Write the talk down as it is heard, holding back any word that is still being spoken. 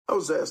I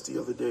was asked the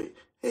other day,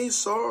 hey,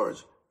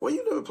 Sarge, why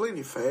you never play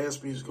any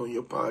fast music on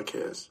your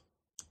podcast?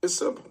 It's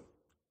simple.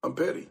 I'm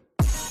petty.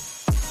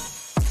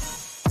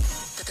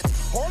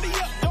 Hurry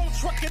up, don't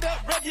truck it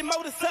up, rev your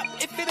motors up.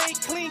 If it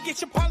ain't clean,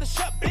 get your polish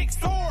up. Big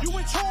Sarge, you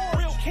in charge,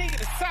 real king of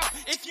the South.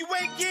 If you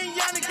ain't getting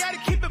y'all, gotta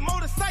keep it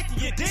motorcycle,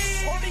 you dig?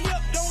 Hurry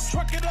up, don't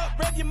truck it up,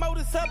 rev your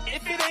motors up.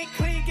 If it ain't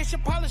clean, get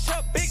your polish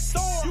up. Big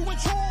Sarge, you in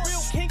charge,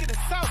 real king of the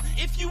South.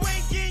 If you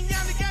ain't getting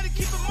y'all, gotta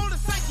keep it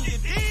motorcycle, you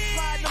dig?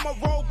 Sliding on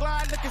my road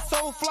glide, looking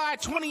so fly.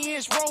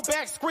 20-inch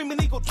rollback,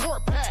 screaming eagle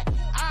torque pack.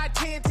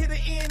 I-10 to the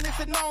end, it's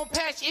a known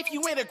patch. If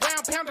you ain't a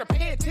ground pounder,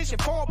 pay attention,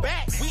 fall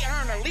back. We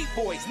iron elite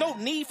boys, no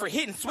need for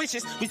hitting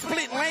switches. We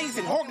split lanes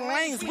and hogging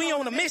lanes, we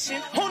on a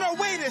mission. On our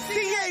way to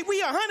CA,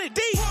 we 100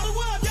 deep. Hold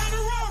it up, down the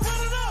road,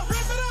 run it up,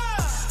 rip it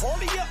up.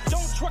 Hurry up,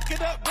 don't truck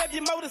it up, rev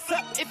your motors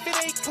up. If it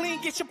ain't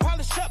clean, get your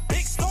polish up.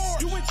 Big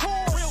Sarge, you in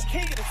charge, real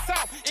king of the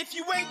South. If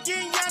you ain't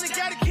getting y'all,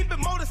 gotta keep it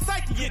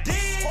motorcycle, you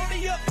dig?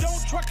 Hurry up,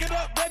 don't truck it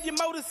up, rev your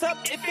motors up.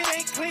 If it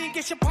ain't clean,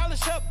 get your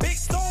polish up. Big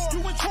Sarge, you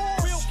in